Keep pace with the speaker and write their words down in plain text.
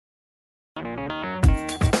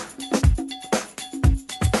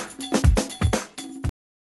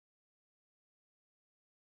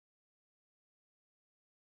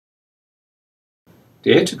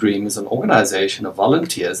Dare to Dream is an organization of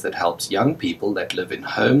volunteers that helps young people that live in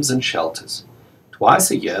homes and shelters. Twice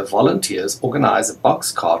a year, volunteers organize a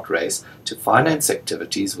box cart race to finance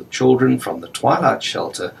activities with children from the Twilight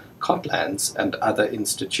Shelter, Cotlands, and other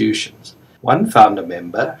institutions. One founder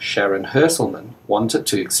member, Sharon Herselman, wanted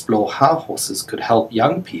to explore how horses could help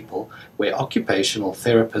young people where occupational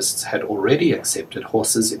therapists had already accepted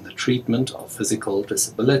horses in the treatment of physical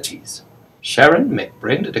disabilities. Sharon met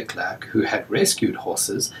Brenda de Klerk, who had rescued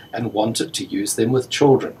horses and wanted to use them with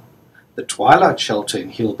children. The Twilight Shelter in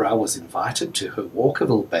Hillbrow was invited to her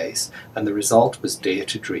Walkerville base, and the result was Dare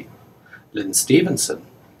to Dream. Lynn Stevenson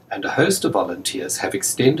and a host of volunteers have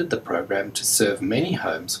extended the program to serve many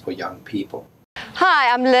homes for young people.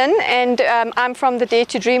 Hi, I'm Lynn and I'm from the Dare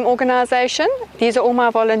to Dream organisation. These are all my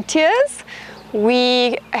volunteers.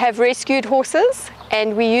 We have rescued horses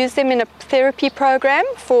and we use them in a therapy program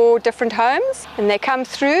for different homes, and they come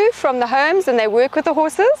through from the homes and they work with the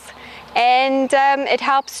horses, and it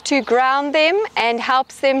helps to ground them and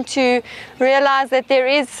helps them to realize that there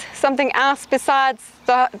is something else besides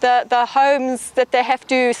the homes that they have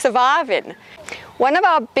to survive in. One of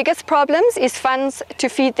our biggest problems is funds to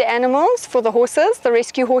feed the animals for the horses, the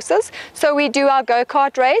rescue horses. So we do our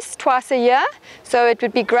go-kart race twice a year. So it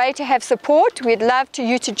would be great to have support. We'd love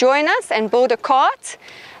you to join us and build a cart.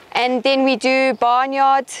 And then we do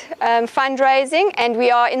barnyard fundraising, and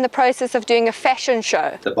we are in the process of doing a fashion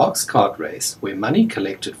show. The box cart race, where money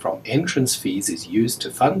collected from entrance fees is used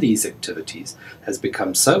to fund these activities, has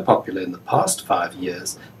become so popular in the past 5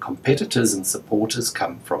 years, competitors and supporters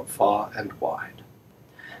come from far and wide.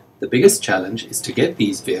 The biggest challenge is to get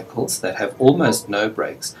these vehicles that have almost no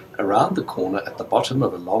brakes around the corner at the bottom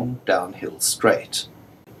of a long downhill straight.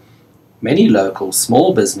 Many local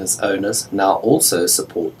small business owners now also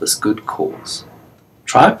support this good cause.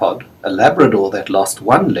 Tripod, a Labrador that lost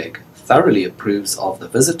one leg, thoroughly approves of the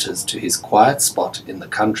visitors to his quiet spot in the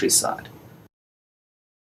countryside.